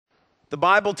The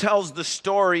Bible tells the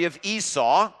story of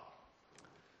Esau,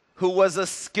 who was a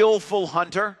skillful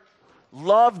hunter,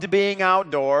 loved being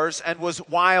outdoors, and was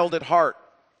wild at heart.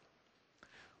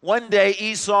 One day,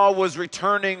 Esau was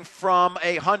returning from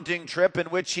a hunting trip in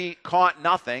which he caught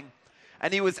nothing,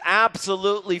 and he was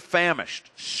absolutely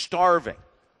famished, starving.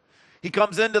 He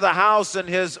comes into the house, and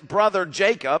his brother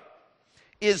Jacob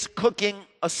is cooking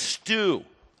a stew,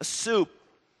 a soup.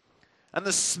 And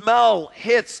the smell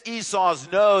hits Esau's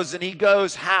nose, and he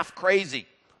goes half crazy.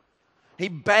 He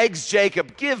begs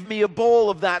Jacob, "Give me a bowl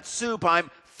of that soup. I'm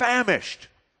famished."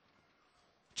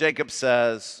 Jacob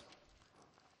says,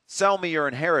 "Sell me your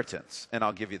inheritance, and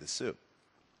I'll give you the soup."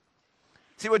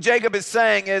 See, what Jacob is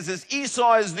saying is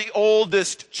Esau is the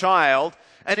oldest child,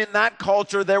 and in that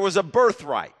culture there was a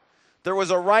birthright. There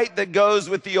was a right that goes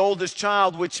with the oldest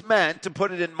child, which meant, to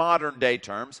put it in modern day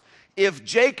terms, if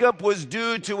Jacob was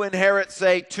due to inherit,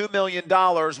 say, $2 million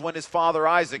when his father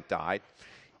Isaac died,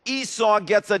 Esau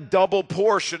gets a double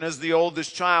portion as the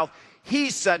oldest child.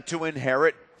 He's set to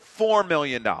inherit $4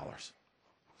 million.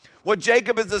 What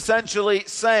Jacob is essentially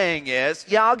saying is,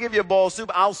 yeah, I'll give you a bowl of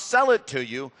soup. I'll sell it to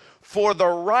you for the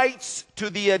rights to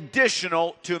the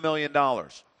additional $2 million.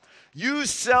 You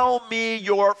sell me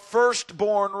your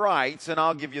firstborn rights, and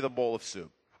I'll give you the bowl of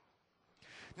soup.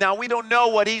 Now, we don't know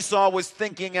what Esau was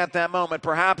thinking at that moment.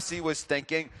 Perhaps he was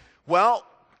thinking, well,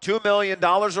 $2 million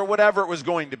or whatever it was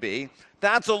going to be,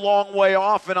 that's a long way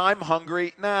off, and I'm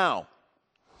hungry now.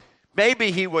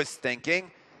 Maybe he was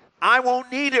thinking, I won't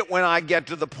need it when I get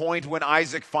to the point when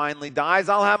Isaac finally dies.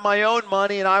 I'll have my own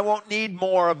money, and I won't need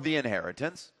more of the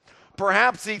inheritance.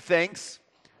 Perhaps he thinks,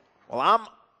 well, I'm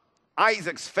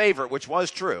Isaac's favorite, which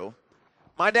was true.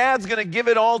 My dad's going to give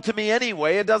it all to me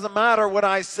anyway. It doesn't matter what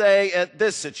I say at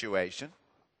this situation.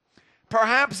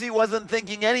 Perhaps he wasn't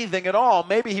thinking anything at all.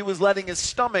 Maybe he was letting his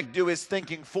stomach do his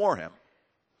thinking for him.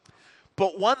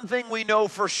 But one thing we know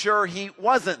for sure he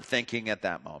wasn't thinking at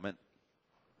that moment.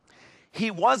 He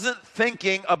wasn't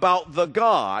thinking about the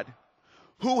God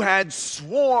who had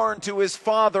sworn to his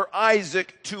father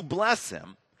Isaac to bless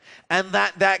him, and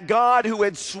that God who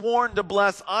had sworn to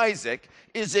bless Isaac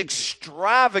is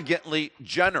extravagantly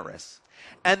generous,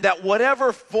 and that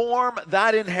whatever form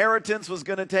that inheritance was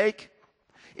going to take,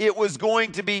 it was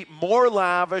going to be more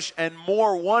lavish and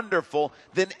more wonderful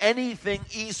than anything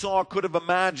Esau could have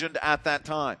imagined at that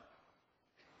time.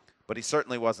 But he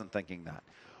certainly wasn't thinking that.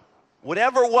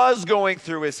 Whatever was going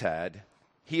through his head,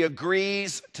 he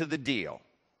agrees to the deal,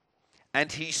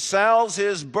 and he sells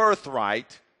his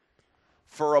birthright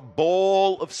for a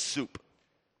bowl of soup.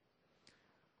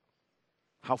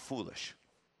 How foolish.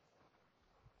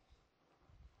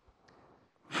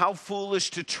 How foolish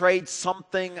to trade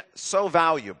something so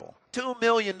valuable, $2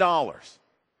 million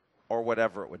or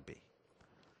whatever it would be,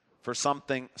 for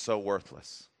something so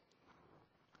worthless.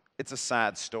 It's a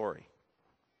sad story.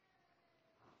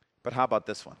 But how about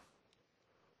this one?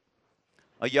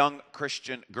 A young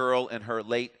Christian girl in her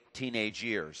late teenage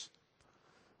years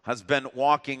has been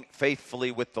walking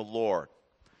faithfully with the Lord.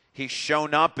 He's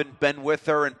shown up and been with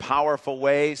her in powerful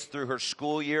ways through her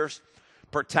school years,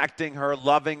 protecting her,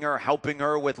 loving her, helping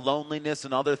her with loneliness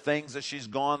and other things that she's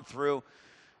gone through.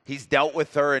 He's dealt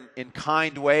with her in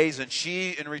kind ways, and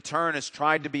she, in return, has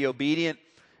tried to be obedient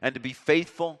and to be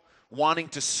faithful, wanting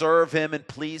to serve him and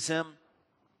please him.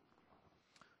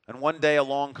 And one day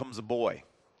along comes a boy,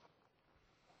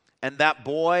 and that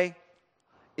boy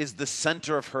is the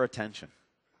center of her attention.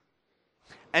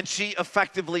 And she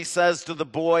effectively says to the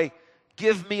boy,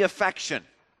 "Give me affection."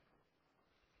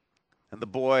 And the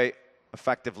boy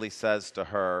effectively says to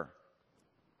her,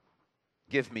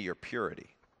 "Give me your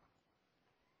purity."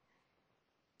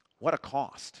 What a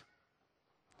cost.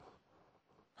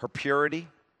 Her purity,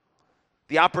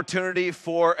 the opportunity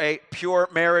for a pure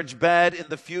marriage bed in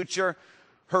the future,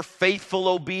 her faithful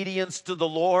obedience to the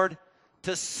Lord,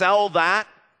 to sell that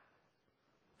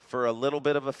for a little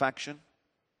bit of affection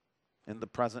in the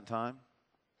present time?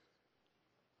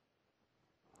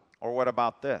 Or what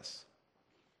about this?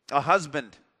 A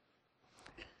husband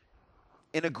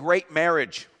in a great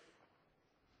marriage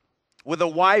with a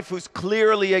wife who's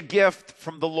clearly a gift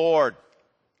from the Lord,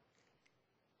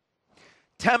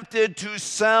 tempted to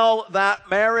sell that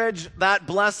marriage, that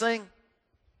blessing,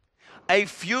 a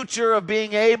future of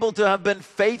being able to have been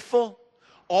faithful,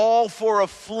 all for a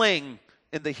fling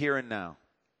in the here and now.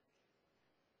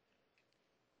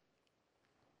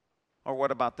 Or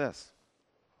what about this?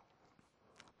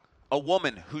 A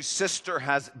woman whose sister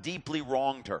has deeply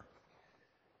wronged her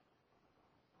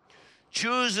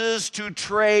chooses to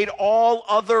trade all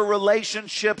other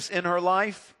relationships in her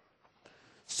life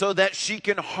so that she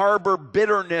can harbor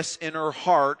bitterness in her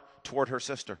heart toward her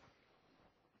sister.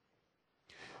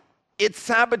 It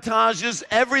sabotages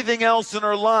everything else in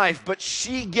her life, but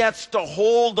she gets to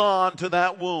hold on to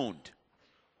that wound.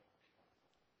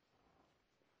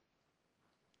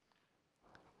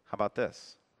 How about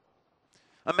this?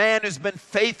 A man who's been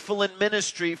faithful in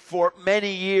ministry for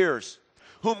many years,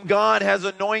 whom God has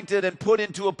anointed and put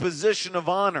into a position of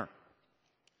honor,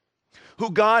 who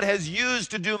God has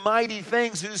used to do mighty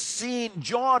things, who's seen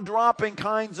jaw-dropping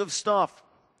kinds of stuff.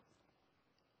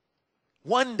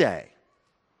 One day,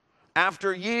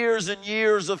 after years and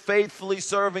years of faithfully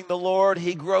serving the Lord,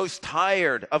 he grows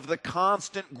tired of the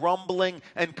constant grumbling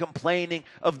and complaining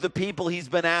of the people he's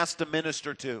been asked to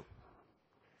minister to.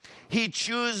 He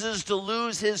chooses to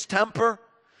lose his temper,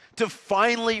 to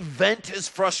finally vent his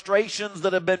frustrations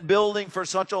that have been building for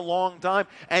such a long time,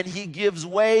 and he gives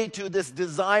way to this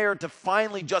desire to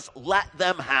finally just let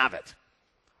them have it.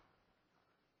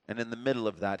 And in the middle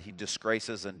of that, he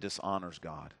disgraces and dishonors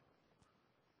God.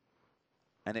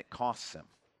 And it costs him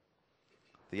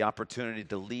the opportunity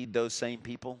to lead those same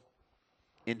people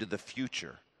into the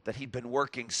future that he'd been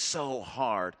working so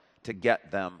hard to get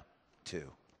them to.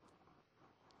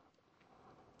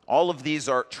 All of these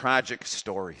are tragic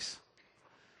stories.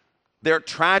 They're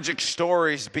tragic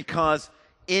stories because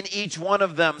in each one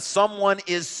of them, someone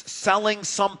is selling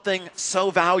something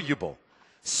so valuable,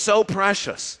 so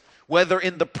precious, whether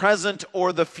in the present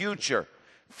or the future,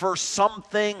 for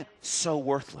something so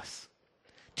worthless.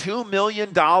 $2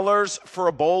 million for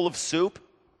a bowl of soup?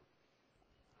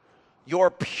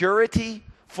 Your purity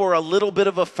for a little bit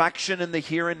of affection in the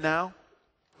here and now?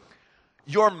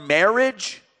 Your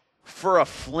marriage for a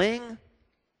fling?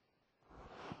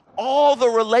 All the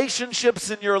relationships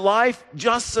in your life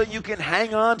just so you can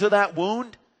hang on to that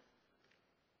wound?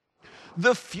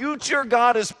 The future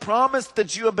God has promised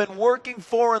that you have been working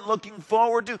for and looking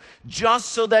forward to just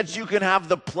so that you can have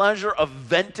the pleasure of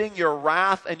venting your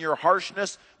wrath and your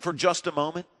harshness for just a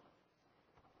moment?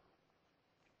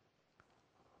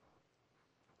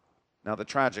 Now, the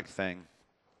tragic thing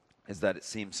is that it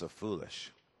seems so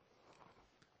foolish.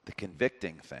 The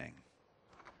convicting thing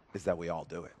is that we all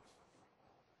do it.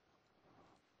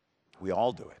 We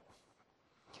all do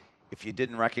it. If you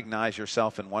didn't recognize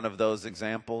yourself in one of those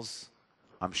examples,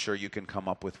 I'm sure you can come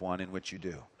up with one in which you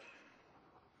do.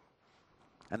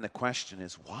 And the question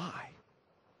is, why?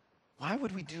 Why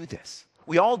would we do this?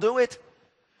 We all do it.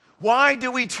 Why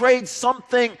do we trade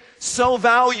something so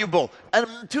valuable, a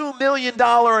 $2 million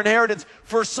inheritance,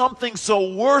 for something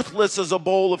so worthless as a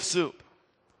bowl of soup?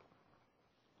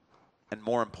 And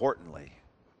more importantly,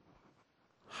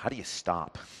 how do you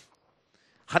stop?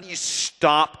 How do you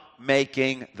stop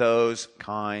making those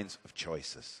kinds of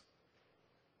choices?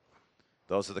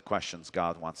 Those are the questions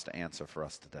God wants to answer for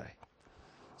us today.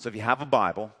 So if you have a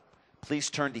Bible, please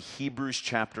turn to Hebrews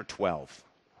chapter 12.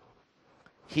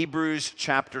 Hebrews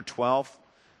chapter 12.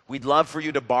 We'd love for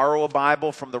you to borrow a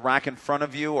Bible from the rack in front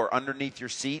of you or underneath your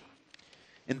seat.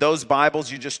 In those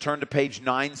Bibles, you just turn to page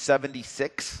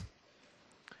 976.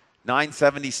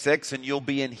 976, and you'll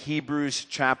be in Hebrews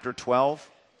chapter 12.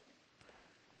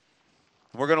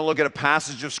 We're going to look at a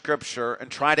passage of Scripture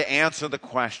and try to answer the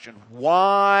question,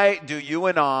 why do you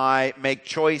and I make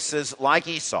choices like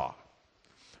Esau,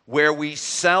 where we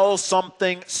sell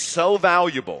something so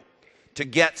valuable to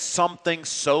get something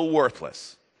so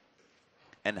worthless?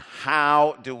 And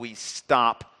how do we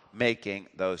stop making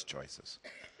those choices?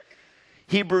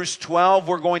 Hebrews 12,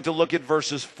 we're going to look at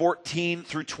verses 14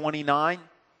 through 29.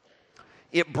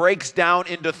 It breaks down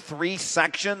into 3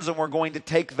 sections, and we're going to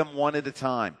take them one at a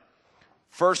time.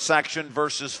 First section,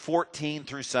 verses 14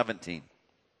 through 17.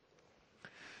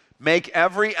 Make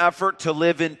every effort to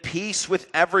live in peace with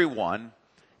everyone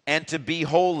and to be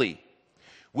holy.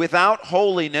 Without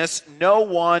holiness, no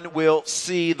one will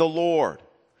see the Lord.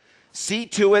 See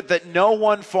to it that no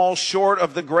one falls short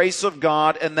of the grace of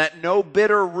God, and that no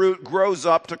bitter root grows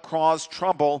up to cause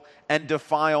trouble and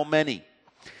defile many.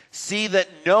 See that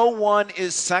no one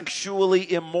is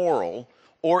sexually immoral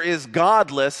or is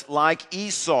godless like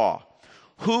Esau,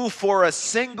 who for a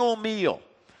single meal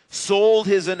sold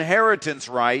his inheritance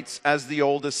rights as the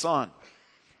oldest son.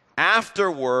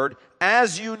 Afterward,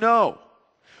 as you know,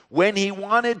 when he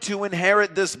wanted to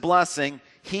inherit this blessing,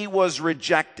 he was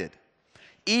rejected.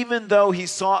 Even though he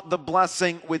sought the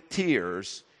blessing with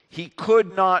tears, he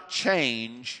could not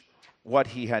change what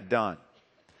he had done.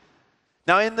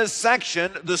 Now, in this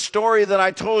section, the story that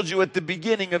I told you at the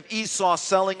beginning of Esau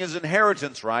selling his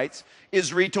inheritance rights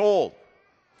is retold.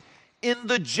 In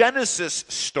the Genesis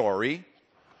story,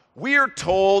 we're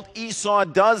told Esau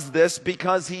does this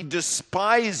because he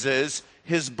despises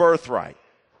his birthright.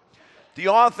 The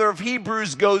author of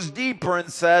Hebrews goes deeper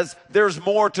and says there's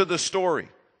more to the story.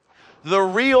 The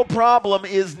real problem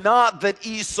is not that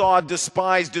Esau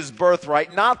despised his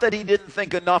birthright, not that he didn't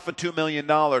think enough of $2 million,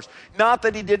 not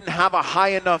that he didn't have a high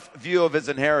enough view of his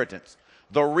inheritance.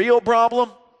 The real problem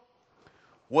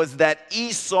was that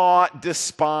Esau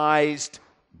despised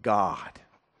God.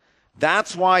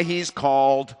 That's why he's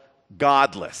called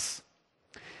godless.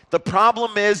 The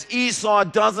problem is Esau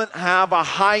doesn't have a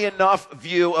high enough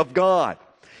view of God.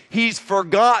 He's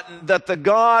forgotten that the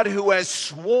God who has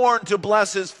sworn to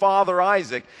bless his father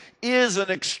Isaac is an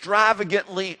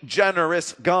extravagantly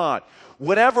generous God.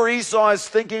 Whenever Esau is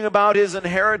thinking about his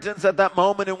inheritance at that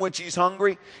moment in which he's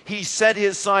hungry, he set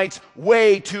his sights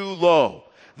way too low.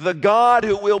 The God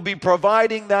who will be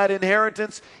providing that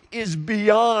inheritance is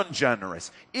beyond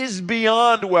generous, is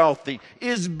beyond wealthy,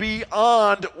 is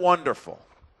beyond wonderful.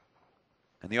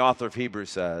 And the author of Hebrews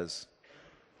says,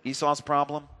 Esau's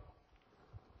problem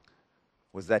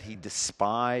was that he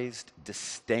despised,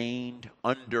 disdained,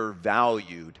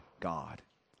 undervalued God.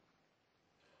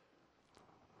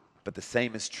 But the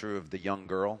same is true of the young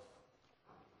girl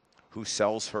who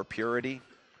sells her purity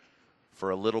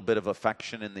for a little bit of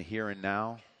affection in the here and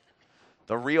now.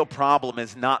 The real problem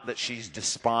is not that she's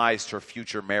despised her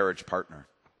future marriage partner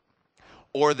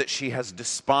or that she has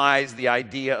despised the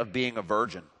idea of being a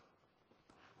virgin.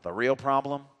 The real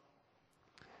problem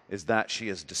is that she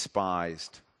has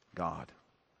despised God.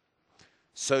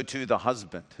 So too the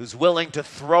husband who's willing to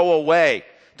throw away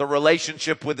the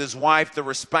relationship with his wife, the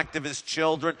respect of his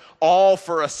children, all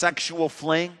for a sexual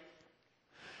fling.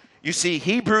 You see,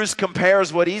 Hebrews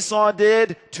compares what Esau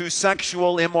did to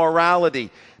sexual immorality.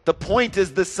 The point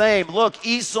is the same. Look,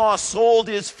 Esau sold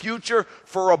his future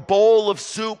for a bowl of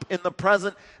soup in the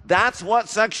present. That's what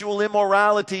sexual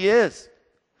immorality is.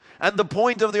 And the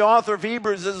point of the author of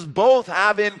Hebrews is both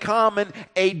have in common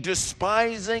a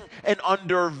despising and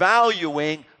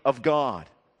undervaluing of God.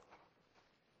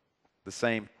 The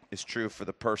same is true for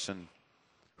the person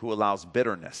who allows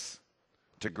bitterness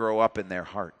to grow up in their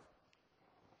heart.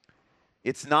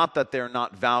 It's not that they're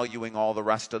not valuing all the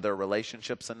rest of their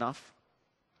relationships enough.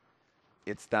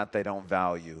 It's that they don't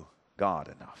value God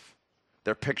enough.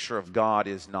 Their picture of God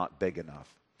is not big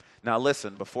enough. Now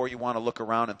listen, before you want to look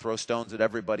around and throw stones at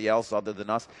everybody else other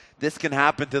than us, this can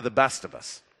happen to the best of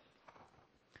us.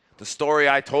 The story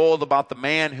I told about the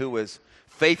man who was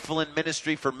faithful in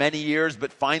ministry for many years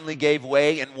but finally gave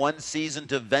way in one season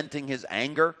to venting his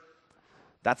anger,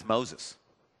 that's Moses.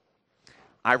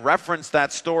 I reference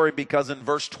that story because in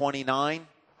verse 29,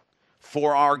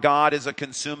 for our God is a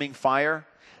consuming fire,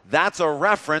 that's a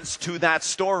reference to that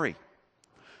story.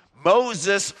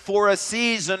 Moses, for a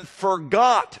season,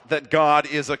 forgot that God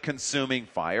is a consuming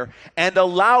fire and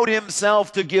allowed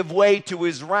himself to give way to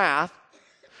his wrath.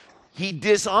 He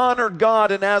dishonored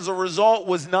God and as a result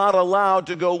was not allowed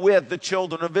to go with the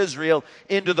children of Israel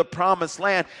into the promised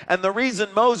land. And the reason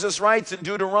Moses writes in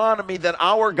Deuteronomy that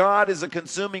our God is a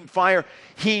consuming fire,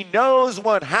 he knows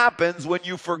what happens when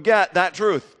you forget that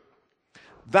truth.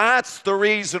 That's the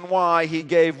reason why he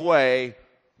gave way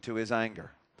to his anger.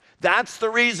 That's the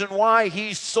reason why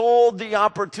he sold the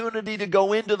opportunity to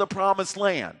go into the promised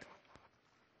land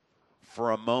for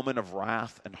a moment of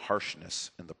wrath and harshness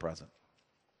in the present.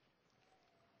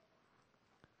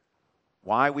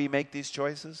 Why we make these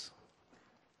choices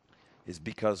is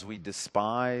because we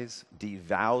despise,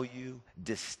 devalue,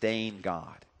 disdain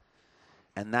God.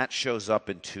 And that shows up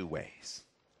in two ways.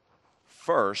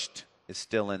 First is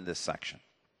still in this section.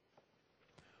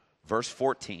 Verse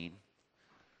 14,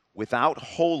 without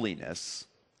holiness,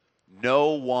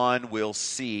 no one will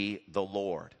see the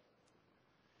Lord.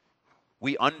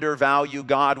 We undervalue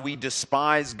God. We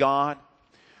despise God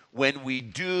when we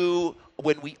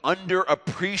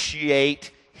underappreciate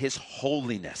his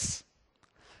holiness.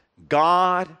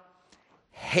 God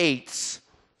hates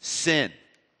sin.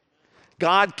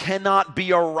 God cannot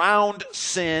be around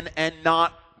sin and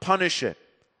not punish it.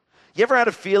 You ever had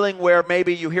a feeling where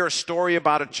maybe you hear a story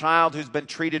about a child who's been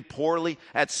treated poorly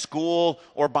at school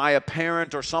or by a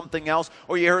parent or something else,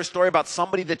 or you hear a story about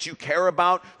somebody that you care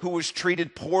about who was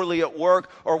treated poorly at work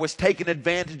or was taken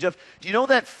advantage of? Do you know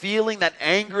that feeling, that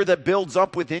anger that builds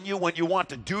up within you when you want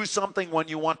to do something, when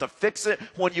you want to fix it,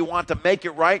 when you want to make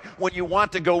it right, when you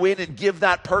want to go in and give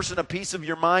that person a piece of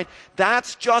your mind?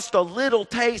 That's just a little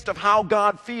taste of how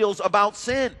God feels about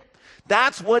sin.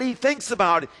 That's what he thinks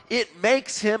about it. It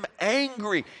makes him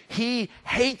angry. He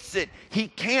hates it. He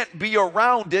can't be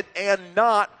around it and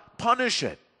not punish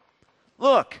it.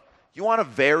 Look, you want a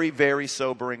very, very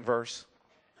sobering verse?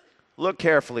 Look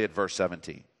carefully at verse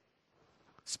 17.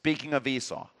 Speaking of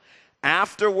Esau,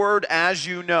 afterward, as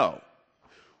you know,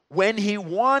 when he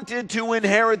wanted to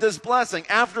inherit this blessing,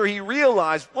 after he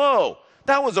realized, whoa,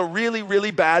 That was a really,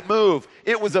 really bad move.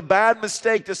 It was a bad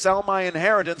mistake to sell my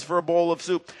inheritance for a bowl of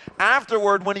soup.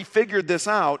 Afterward, when he figured this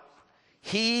out,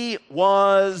 he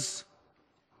was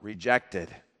rejected.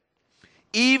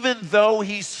 Even though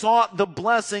he sought the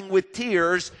blessing with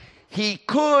tears, he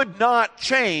could not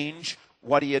change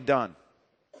what he had done.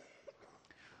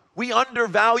 We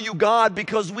undervalue God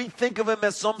because we think of him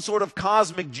as some sort of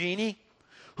cosmic genie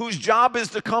whose job is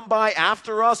to come by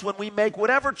after us when we make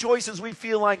whatever choices we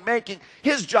feel like making.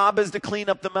 His job is to clean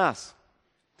up the mess.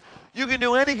 You can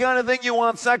do any kind of thing you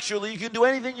want sexually. You can do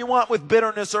anything you want with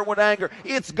bitterness or with anger.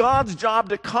 It's God's job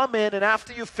to come in and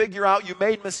after you figure out you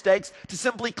made mistakes, to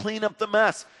simply clean up the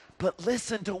mess. But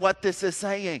listen to what this is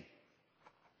saying.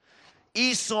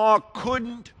 Esau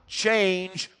couldn't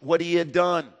change what he had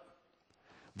done.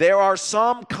 There are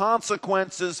some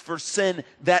consequences for sin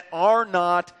that are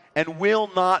not and will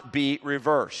not be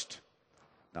reversed.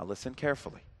 Now listen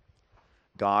carefully.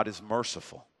 God is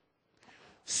merciful.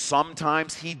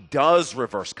 Sometimes he does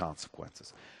reverse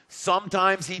consequences.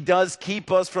 Sometimes he does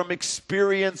keep us from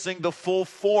experiencing the full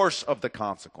force of the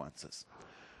consequences.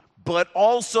 But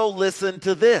also listen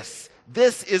to this.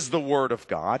 This is the Word of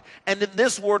God. And in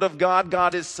this Word of God,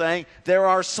 God is saying there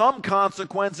are some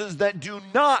consequences that do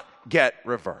not get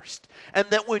reversed. And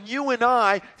that when you and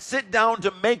I sit down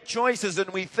to make choices and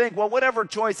we think, well, whatever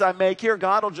choice I make here,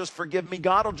 God will just forgive me.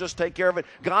 God will just take care of it.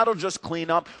 God will just clean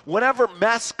up. Whatever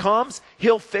mess comes,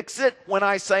 he'll fix it when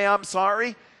I say I'm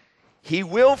sorry. He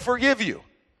will forgive you.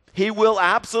 He will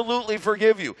absolutely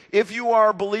forgive you. If you are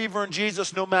a believer in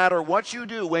Jesus, no matter what you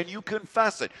do, when you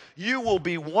confess it, you will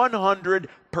be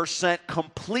 100%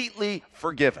 completely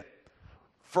forgiven,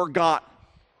 forgotten.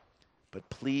 But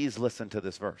please listen to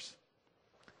this verse.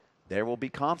 There will be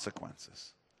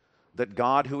consequences that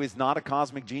God, who is not a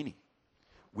cosmic genie,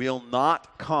 will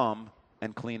not come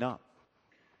and clean up.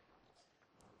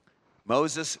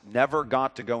 Moses never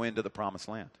got to go into the promised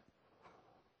land.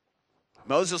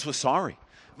 Moses was sorry.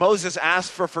 Moses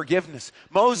asked for forgiveness.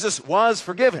 Moses was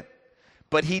forgiven,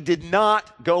 but he did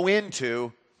not go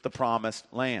into the promised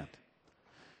land.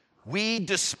 We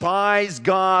despise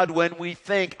God when we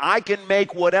think, I can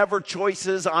make whatever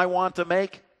choices I want to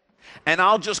make, and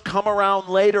I'll just come around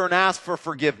later and ask for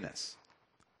forgiveness.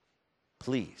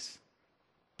 Please,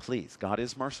 please, God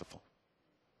is merciful.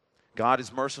 God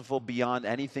is merciful beyond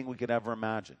anything we could ever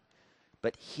imagine.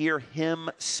 But hear him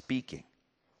speaking.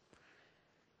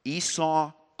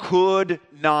 Esau could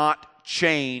not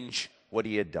change what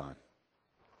he had done.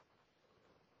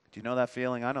 Do you know that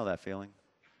feeling? I know that feeling.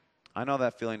 I know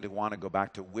that feeling to want to go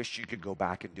back, to wish you could go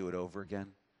back and do it over again.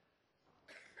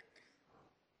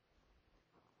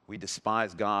 We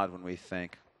despise God when we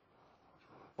think,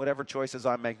 whatever choices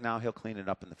I make now, he'll clean it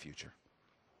up in the future.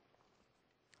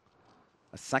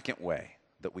 A second way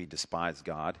that we despise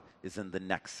God is in the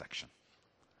next section,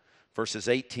 verses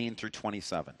 18 through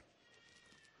 27.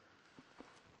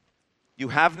 You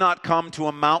have not come to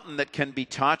a mountain that can be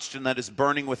touched and that is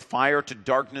burning with fire, to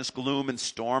darkness, gloom, and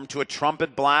storm, to a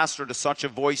trumpet blast, or to such a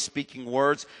voice speaking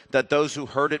words that those who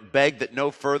heard it begged that no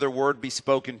further word be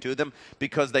spoken to them,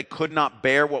 because they could not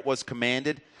bear what was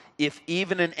commanded. If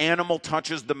even an animal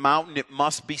touches the mountain, it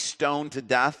must be stoned to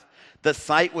death. The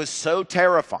sight was so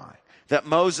terrifying that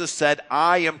Moses said,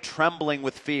 I am trembling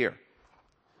with fear.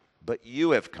 But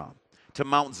you have come to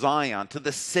Mount Zion, to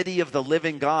the city of the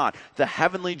living God, the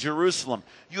heavenly Jerusalem.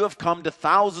 You have come to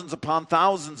thousands upon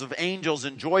thousands of angels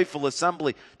in joyful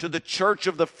assembly, to the church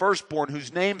of the firstborn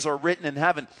whose names are written in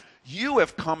heaven. You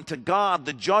have come to God,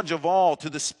 the judge of all, to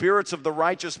the spirits of the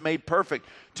righteous made perfect,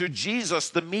 to Jesus,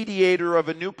 the mediator of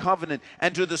a new covenant,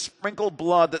 and to the sprinkled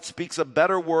blood that speaks a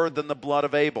better word than the blood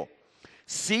of Abel.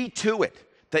 See to it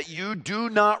that you do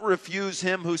not refuse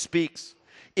him who speaks.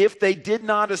 If they did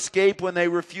not escape when they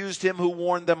refused him who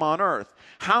warned them on earth,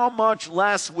 how much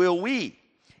less will we,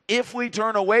 if we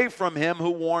turn away from him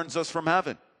who warns us from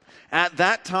heaven? At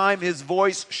that time his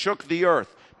voice shook the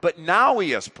earth, but now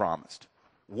he has promised,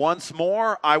 once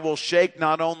more I will shake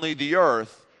not only the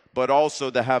earth, but also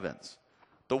the heavens.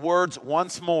 The words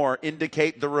once more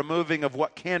indicate the removing of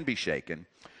what can be shaken,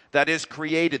 that is,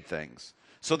 created things,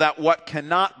 so that what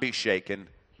cannot be shaken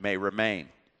may remain.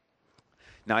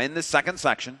 Now, in this second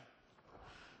section,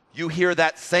 you hear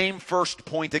that same first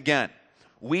point again.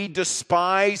 We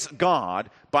despise God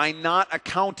by not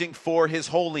accounting for his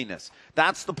holiness.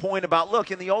 That's the point about,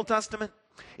 look, in the Old Testament,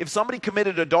 if somebody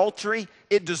committed adultery,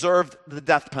 it deserved the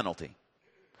death penalty.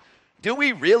 Do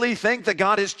we really think that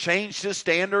God has changed his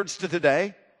standards to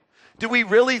today? Do we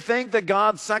really think that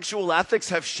God's sexual ethics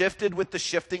have shifted with the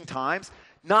shifting times?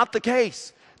 Not the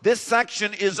case. This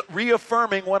section is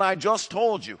reaffirming what I just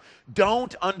told you.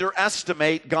 Don't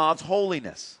underestimate God's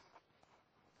holiness.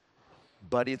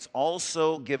 But it's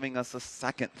also giving us a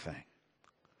second thing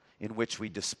in which we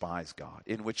despise God,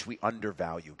 in which we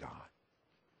undervalue God.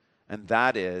 And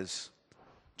that is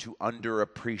to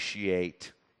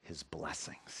underappreciate his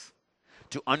blessings,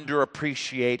 to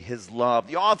underappreciate his love.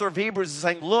 The author of Hebrews is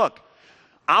saying, look,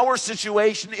 our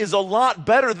situation is a lot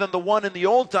better than the one in the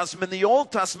Old Testament. In the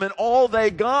Old Testament, all they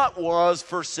got was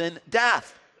for sin,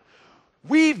 death.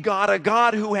 We've got a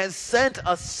God who has sent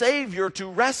a Savior to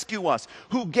rescue us,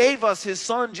 who gave us his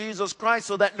Son, Jesus Christ,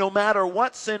 so that no matter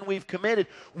what sin we've committed,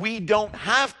 we don't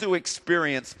have to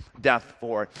experience death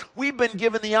for it. We've been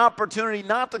given the opportunity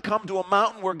not to come to a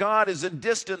mountain where God is in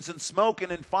distance and smoke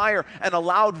and in fire and a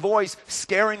loud voice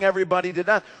scaring everybody to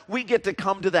death. We get to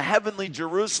come to the heavenly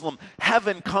Jerusalem,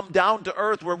 heaven come down to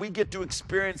earth, where we get to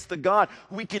experience the God.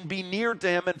 We can be near to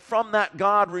him, and from that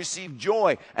God receive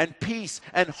joy and peace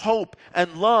and hope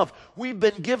and love. We've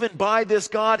been given by this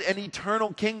God an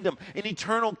eternal kingdom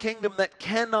that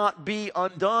cannot be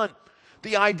undone.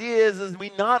 The idea is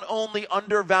we not only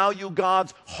undervalue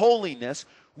God's holiness,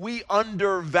 we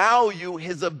undervalue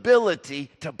his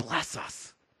ability to bless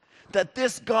us. That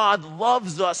this God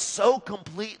loves us so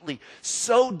completely,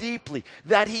 so deeply,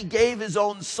 that he gave his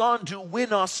own Son to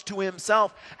win us to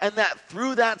himself, and that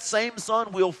through that same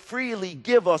Son will freely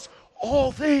give us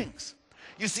all things.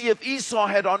 You see, if Esau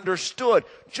had understood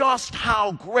just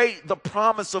how great the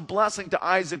promise of blessing to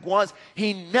Isaac was,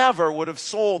 he never would have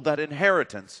sold that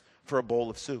inheritance for a bowl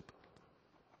of soup.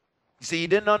 You see, he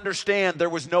didn't understand there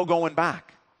was no going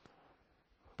back.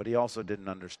 But he also didn't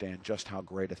understand just how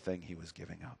great a thing he was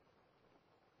giving up.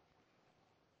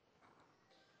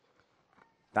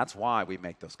 That's why we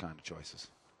make those kind of choices.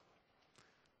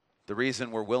 The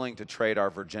reason we're willing to trade our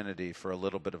virginity for a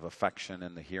little bit of affection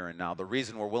in the here and now. The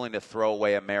reason we're willing to throw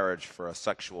away a marriage for a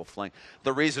sexual fling.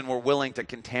 The reason we're willing to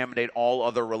contaminate all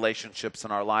other relationships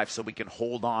in our life so we can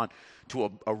hold on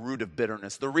to a root of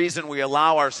bitterness. The reason we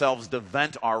allow ourselves to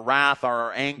vent our wrath or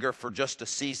our anger for just a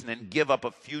season and give up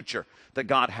a future that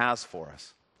God has for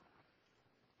us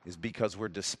is because we're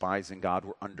despising God.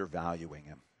 We're undervaluing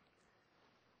him.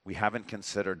 We haven't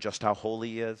considered just how holy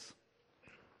he is,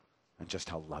 and just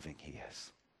how loving he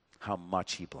is, how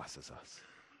much he blesses us.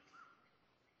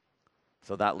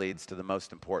 So that leads to the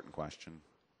most important question.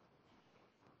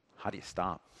 How do you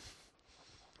stop?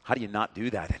 How do you not do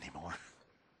that anymore?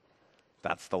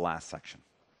 That's the last section.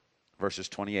 Verses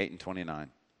 28 and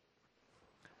 29.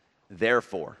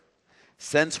 Therefore,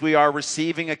 since we are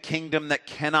receiving a kingdom that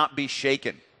cannot be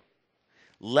shaken,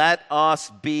 let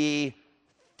us be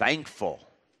thankful.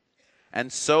 And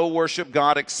so worship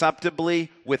God acceptably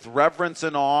with reverence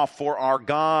and awe, for our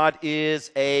God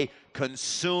is a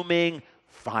consuming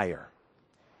fire.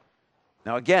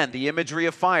 Now again, the imagery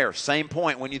of fire, same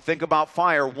point. When you think about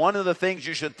fire, one of the things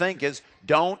you should think is,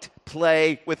 don't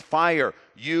play with fire.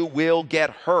 You will get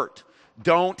hurt.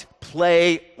 Don't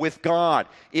play with God.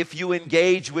 If you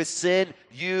engage with sin,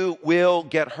 you will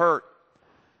get hurt.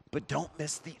 But don't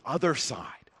miss the other side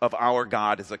of our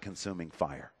God as a consuming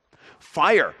fire.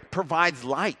 Fire provides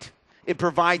light. It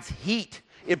provides heat.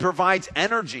 It provides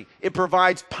energy. It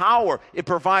provides power. It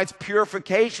provides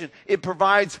purification. It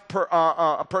provides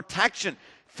protection.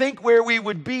 Think where we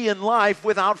would be in life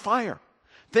without fire.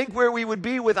 Think where we would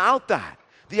be without that.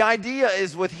 The idea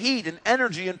is with heat and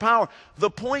energy and power.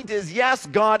 The point is, yes,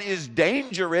 God is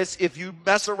dangerous if you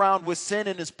mess around with sin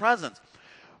in his presence.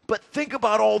 But think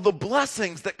about all the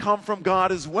blessings that come from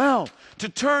God as well. To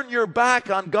turn your back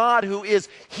on God, who is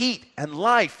heat and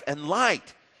life and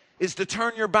light, is to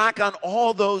turn your back on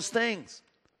all those things.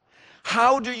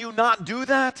 How do you not do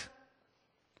that?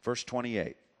 Verse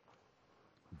 28.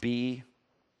 Be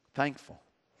thankful.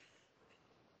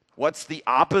 What's the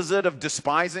opposite of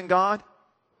despising God?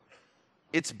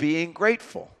 It's being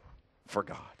grateful for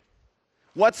God.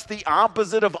 What's the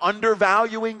opposite of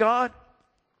undervaluing God?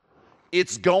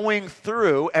 It's going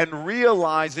through and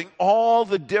realizing all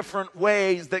the different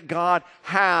ways that God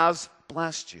has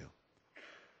blessed you.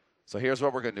 So here's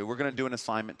what we're going to do. We're going to do an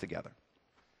assignment together.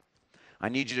 I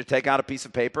need you to take out a piece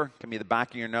of paper. It can be the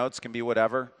back of your notes. It can be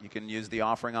whatever. You can use the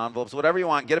offering envelopes. Whatever you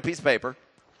want. Get a piece of paper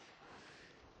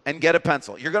and get a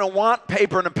pencil. You're going to want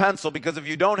paper and a pencil because if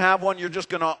you don't have one, you're just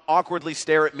going to awkwardly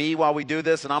stare at me while we do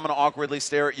this, and I'm going to awkwardly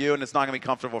stare at you, and it's not going to be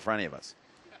comfortable for any of us.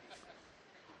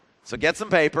 So get some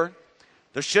paper.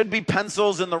 There should be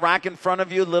pencils in the rack in front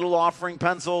of you, little offering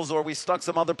pencils, or we stuck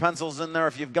some other pencils in there.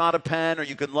 If you've got a pen or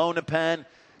you can loan a pen,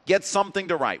 get something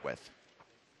to write with.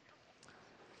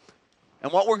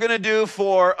 And what we're going to do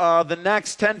for the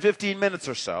next 10, 15 minutes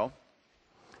or so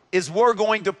is we're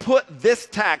going to put this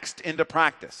text into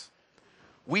practice.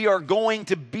 We are going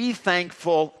to be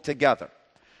thankful together.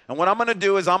 And what I'm going to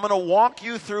do is I'm going to walk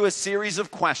you through a series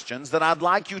of questions that I'd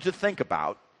like you to think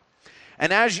about.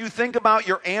 And as you think about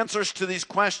your answers to these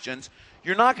questions,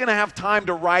 you're not going to have time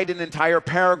to write an entire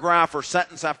paragraph or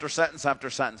sentence after sentence after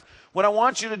sentence. What I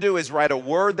want you to do is write a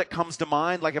word that comes to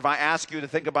mind. Like if I ask you to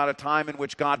think about a time in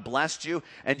which God blessed you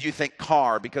and you think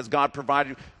car because God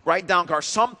provided you, write down car,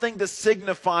 something to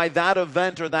signify that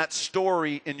event or that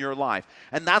story in your life.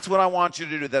 And that's what I want you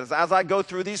to do. That is, as I go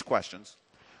through these questions,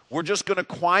 we're just going to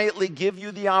quietly give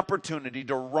you the opportunity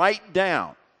to write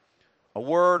down a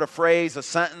word, a phrase, a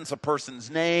sentence, a person's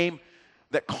name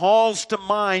that calls to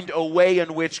mind a way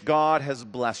in which God has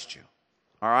blessed you.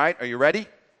 All right? Are you ready?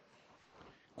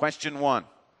 Question 1.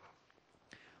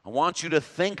 I want you to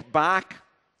think back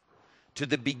to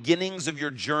the beginnings of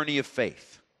your journey of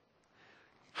faith.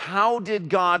 How did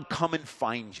God come and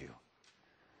find you?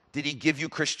 Did he give you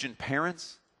Christian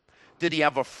parents? Did he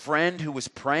have a friend who was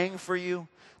praying for you?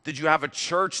 Did you have a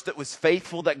church that was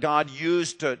faithful that God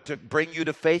used to bring you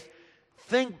to faith?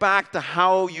 Think back to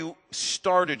how you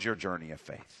started your journey of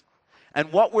faith.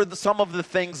 And what were some of the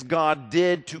things God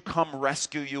did to come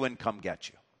rescue you and come get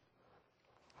you?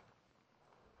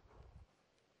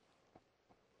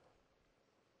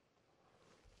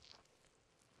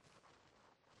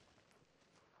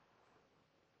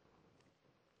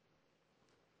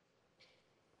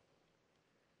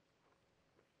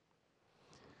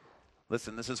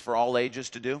 Listen, this is for all ages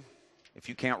to do. If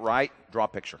you can't write, draw a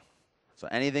picture. So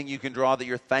anything you can draw that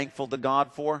you're thankful to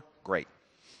God for, great.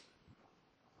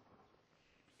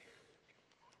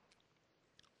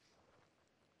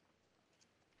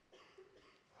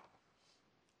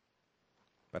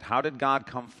 But how did God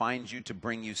come find you to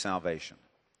bring you salvation?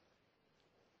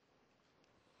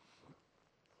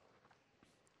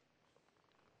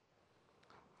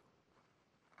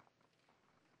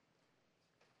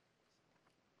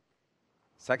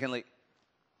 Secondly,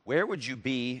 where would you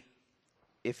be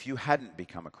if you hadn't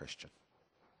become a Christian?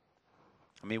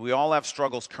 I mean, we all have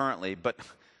struggles currently, but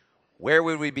where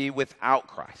would we be without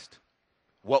Christ?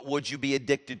 What would you be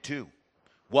addicted to?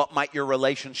 What might your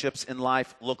relationships in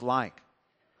life look like?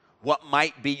 What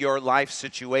might be your life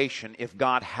situation if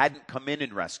God hadn't come in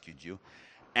and rescued you?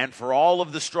 And for all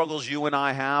of the struggles you and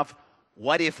I have,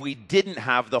 what if we didn't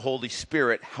have the Holy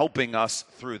Spirit helping us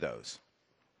through those?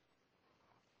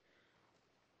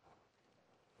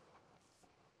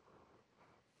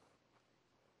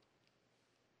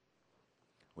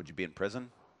 Would you be in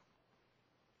prison?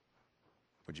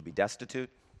 Would you be destitute?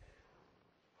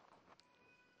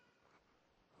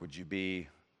 Would you be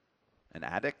an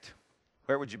addict?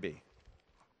 Where would you be?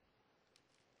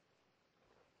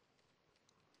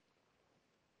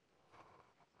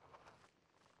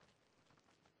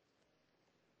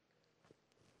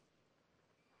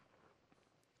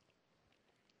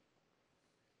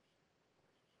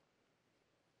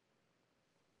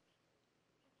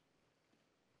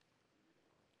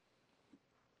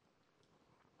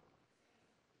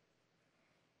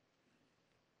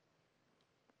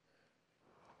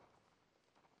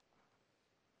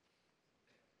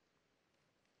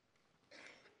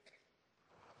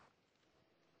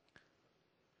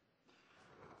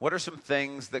 What are some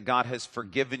things that God has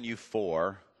forgiven you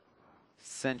for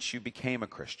since you became a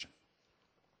Christian?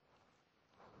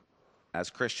 As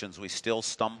Christians, we still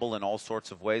stumble in all sorts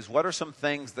of ways. What are some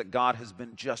things that God has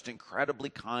been just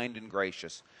incredibly kind and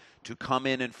gracious to come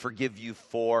in and forgive you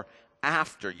for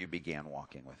after you began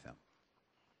walking with Him?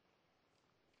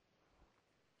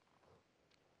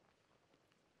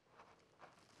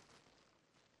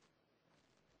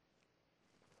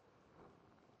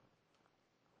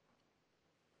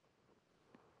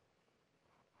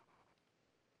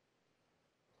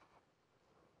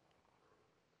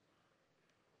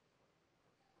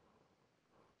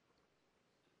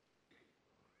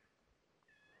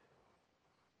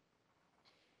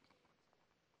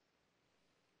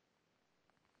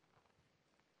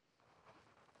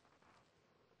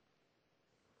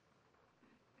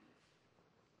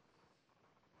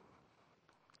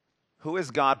 Who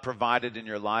has God provided in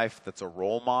your life that's a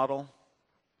role model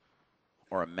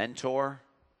or a mentor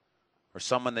or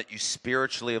someone that you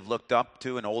spiritually have looked up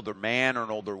to, an older man or an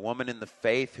older woman in the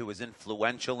faith who was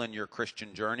influential in your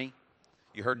Christian journey?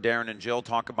 You heard Darren and Jill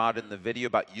talk about it in the video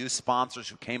about youth sponsors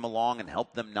who came along and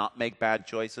helped them not make bad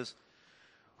choices.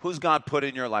 Who's God put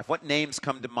in your life? What names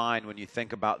come to mind when you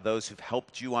think about those who've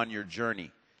helped you on your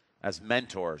journey as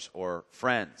mentors or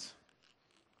friends?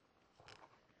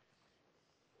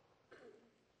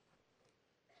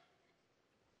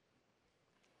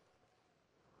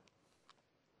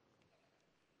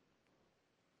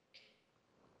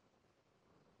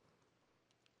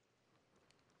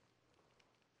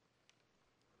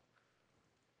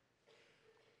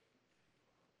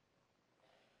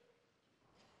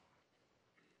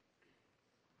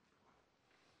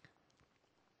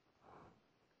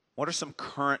 What are some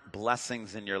current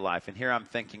blessings in your life? And here I'm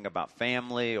thinking about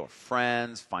family or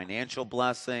friends, financial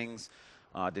blessings.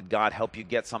 Did God help you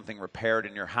get something repaired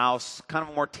in your house? Kind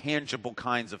of more tangible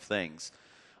kinds of things.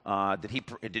 Did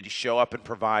he show up and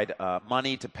provide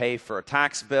money to pay for a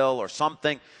tax bill or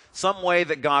something? Some way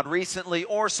that God recently,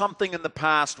 or something in the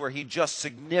past where he just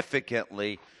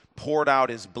significantly poured out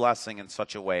his blessing in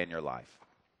such a way in your life.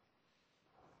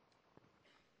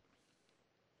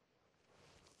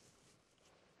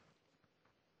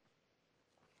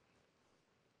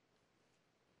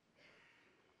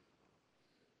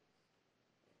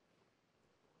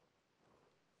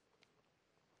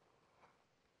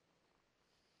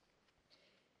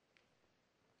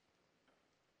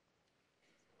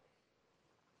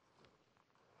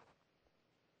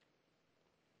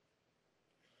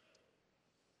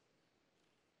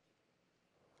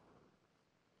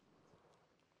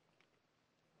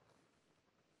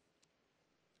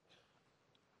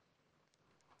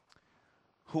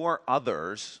 Who are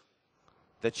others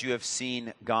that you have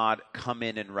seen God come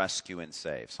in and rescue and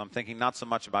save? So I'm thinking not so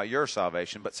much about your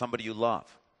salvation, but somebody you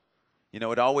love. You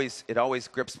know, it always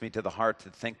grips me to the heart to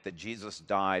think that Jesus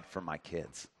died for my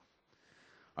kids.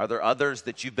 Are there others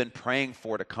that you've been praying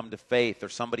for to come to faith, or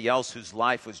somebody else whose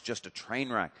life was just a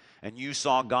train wreck and you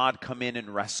saw God come in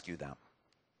and rescue them?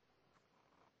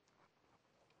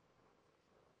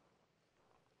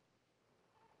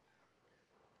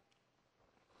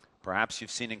 Perhaps you've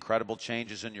seen incredible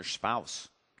changes in your spouse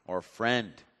or a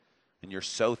friend, and you're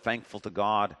so thankful to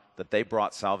God that they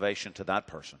brought salvation to that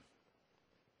person.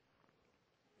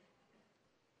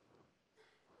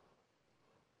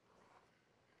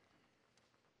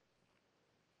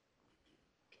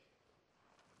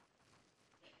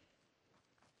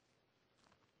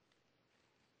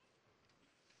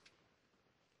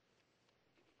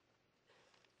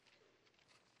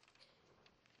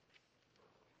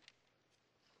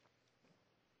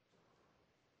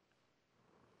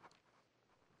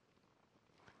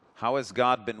 How has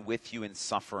God been with you in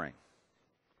suffering?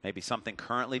 Maybe something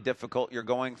currently difficult you're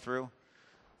going through,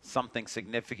 something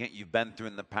significant you've been through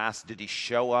in the past. Did he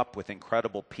show up with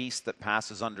incredible peace that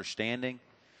passes understanding?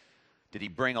 Did he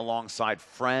bring alongside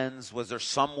friends? Was there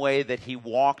some way that he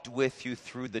walked with you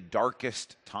through the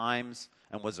darkest times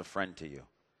and was a friend to you?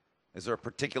 Is there a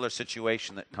particular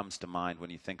situation that comes to mind when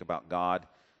you think about God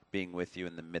being with you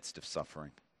in the midst of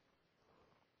suffering?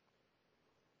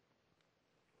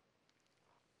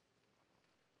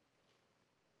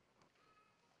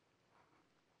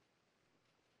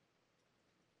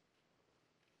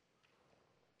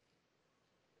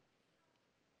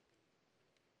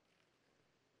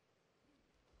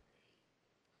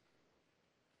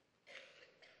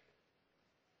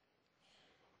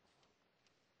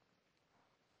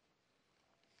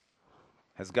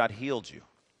 Has God healed you?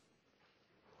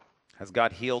 Has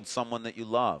God healed someone that you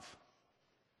love?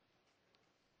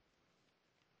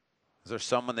 Is there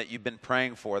someone that you've been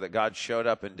praying for that God showed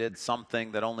up and did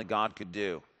something that only God could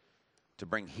do to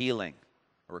bring healing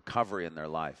or recovery in their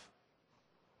life?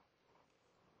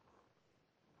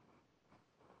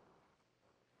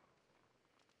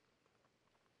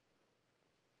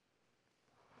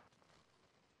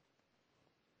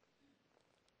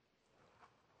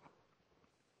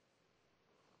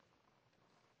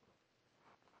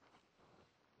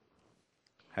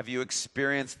 Have you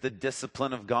experienced the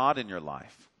discipline of God in your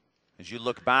life? As you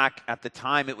look back at the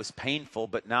time, it was painful,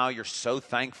 but now you're so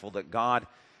thankful that God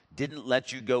didn't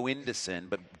let you go into sin,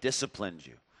 but disciplined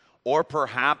you. Or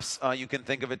perhaps you can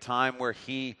think of a time where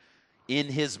he, in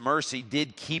his mercy,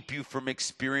 did keep you from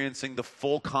experiencing the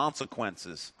full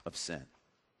consequences of sin.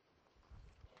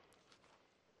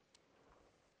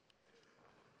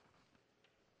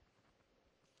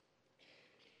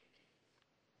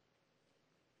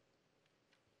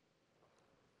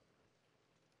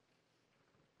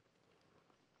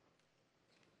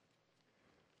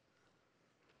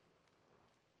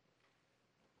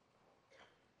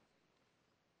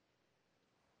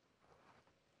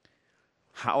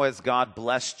 How has God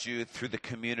blessed you through the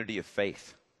community of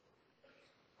faith?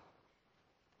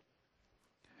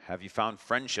 Have you found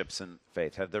friendships in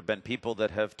faith? Have there been people that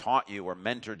have taught you or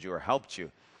mentored you or helped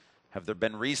you? Have there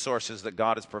been resources that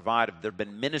God has provided? Have there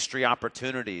been ministry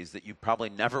opportunities that you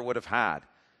probably never would have had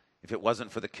if it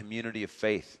wasn't for the community of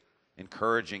faith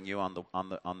encouraging you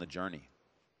on the journey?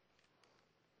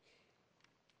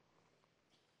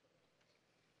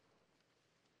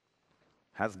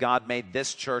 Has God made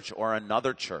this church or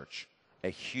another church a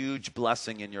huge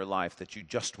blessing in your life that you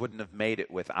just wouldn't have made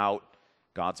it without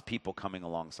God's people coming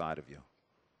alongside of you?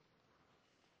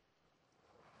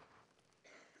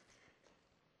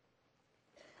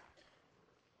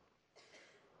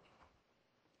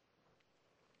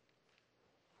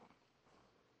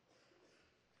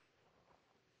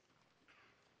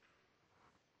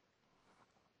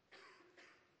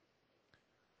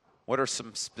 What are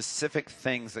some specific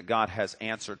things that God has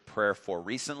answered prayer for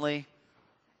recently,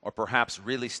 or perhaps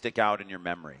really stick out in your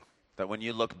memory? That when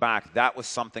you look back, that was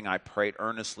something I prayed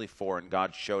earnestly for, and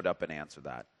God showed up and answered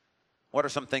that. What are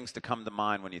some things to come to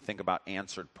mind when you think about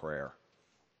answered prayer?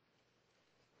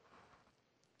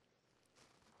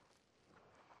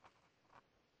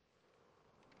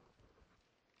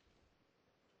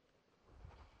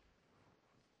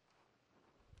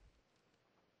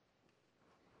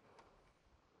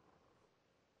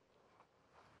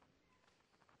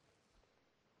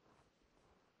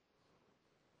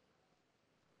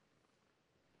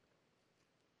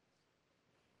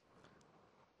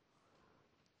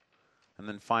 And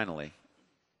then finally,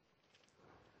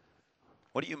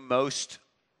 what are you most,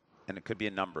 and it could be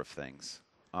a number of things,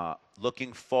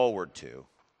 looking forward to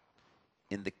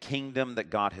in the kingdom that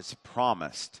God has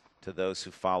promised to those who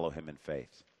follow him in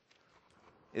faith?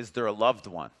 Is there a loved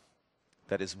one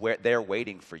that is there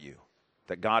waiting for you,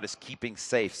 that God is keeping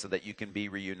safe so that you can be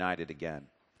reunited again?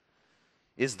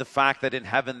 Is the fact that in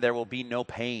heaven there will be no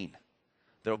pain,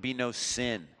 there will be no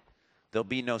sin, there will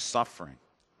be no suffering?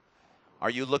 Are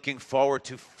you looking forward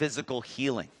to physical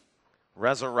healing,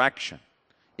 resurrection,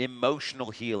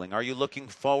 emotional healing? Are you looking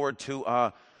forward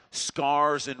to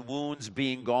scars and wounds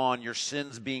being gone, your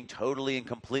sins being totally and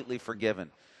completely forgiven?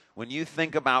 When you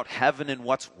think about heaven and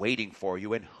what's waiting for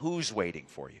you and who's waiting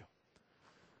for you,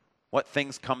 what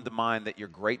things come to mind that you're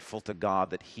grateful to God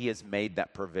that he has made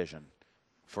that provision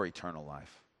for eternal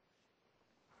life?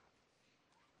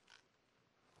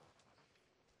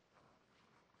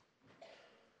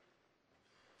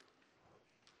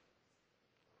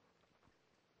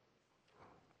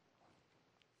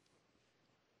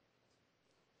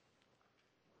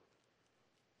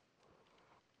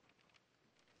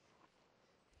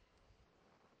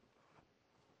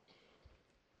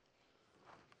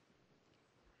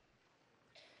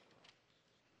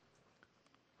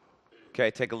 Okay,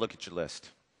 take a look at your list.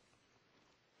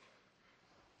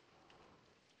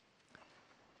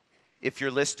 If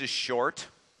your list is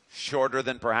shorter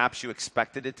than perhaps you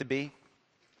expected it to be,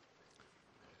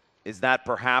 is that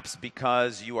perhaps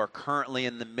because you are currently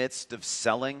in the midst of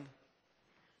selling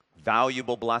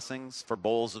valuable blessings for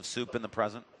bowls of soup in the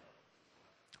present?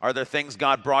 Are there things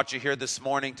God brought you here this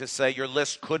morning to say your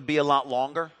list could be a lot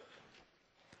longer,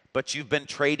 but you've been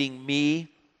trading me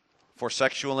for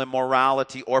sexual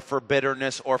immorality or for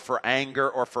bitterness or for anger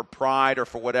or for pride or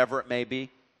for whatever it may be?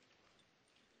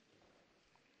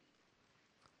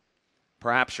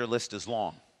 Perhaps your list is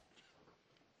long.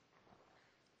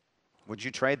 Would you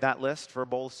trade that list for a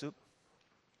bowl of soup?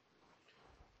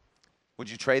 Would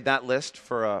you trade that list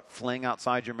for a fling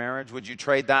outside your marriage? Would you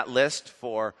trade that list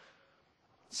for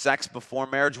sex before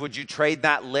marriage? Would you trade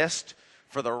that list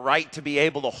for the right to be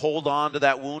able to hold on to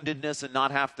that woundedness and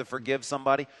not have to forgive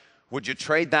somebody? Would you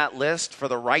trade that list for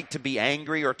the right to be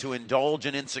angry or to indulge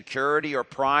in insecurity or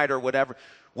pride or whatever?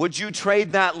 Would you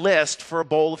trade that list for a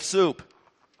bowl of soup?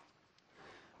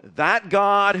 That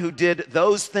God who did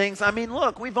those things, I mean,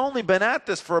 look, we've only been at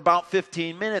this for about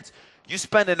 15 minutes. You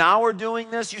spend an hour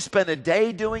doing this, you spend a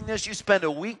day doing this, you spend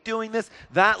a week doing this,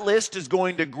 that list is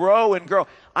going to grow and grow.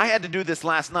 I had to do this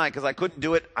last night because I couldn't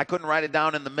do it. I couldn't write it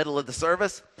down in the middle of the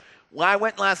service. When I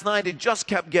went last night, it just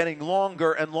kept getting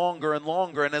longer and longer and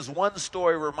longer. And as one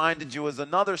story reminded you as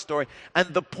another story.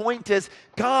 And the point is,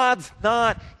 God's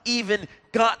not even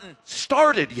gotten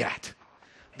started yet.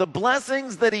 The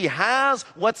blessings that he has,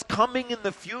 what's coming in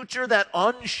the future, that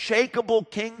unshakable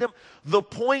kingdom, the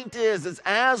point is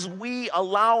as we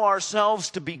allow ourselves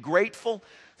to be grateful,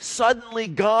 suddenly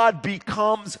God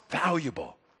becomes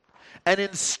valuable. And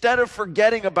instead of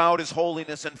forgetting about his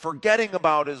holiness and forgetting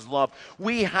about his love,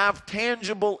 we have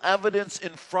tangible evidence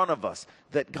in front of us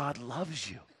that God loves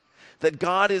you, that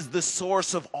God is the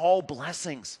source of all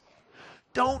blessings.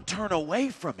 Don't turn away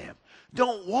from him.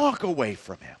 Don't walk away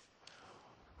from him.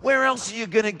 Where else are you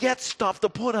going to get stuff to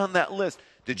put on that list?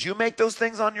 Did you make those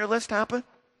things on your list happen?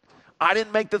 I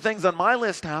didn't make the things on my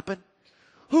list happen.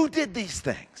 Who did these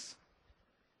things?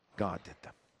 God did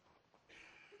them.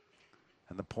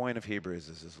 And the point of Hebrews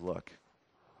is look,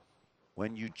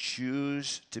 when you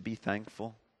choose to be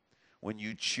thankful, when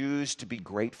you choose to be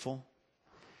grateful,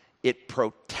 it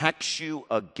protects you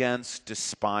against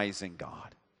despising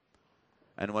God.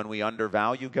 And when we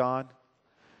undervalue God,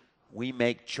 we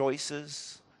make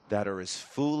choices that are as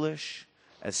foolish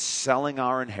as selling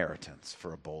our inheritance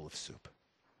for a bowl of soup.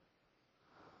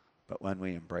 But when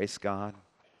we embrace God,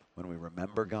 when we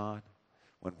remember God,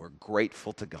 when we're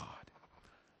grateful to God,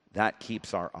 that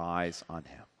keeps our eyes on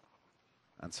him.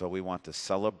 And so we want to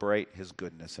celebrate his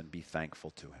goodness and be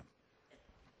thankful to him.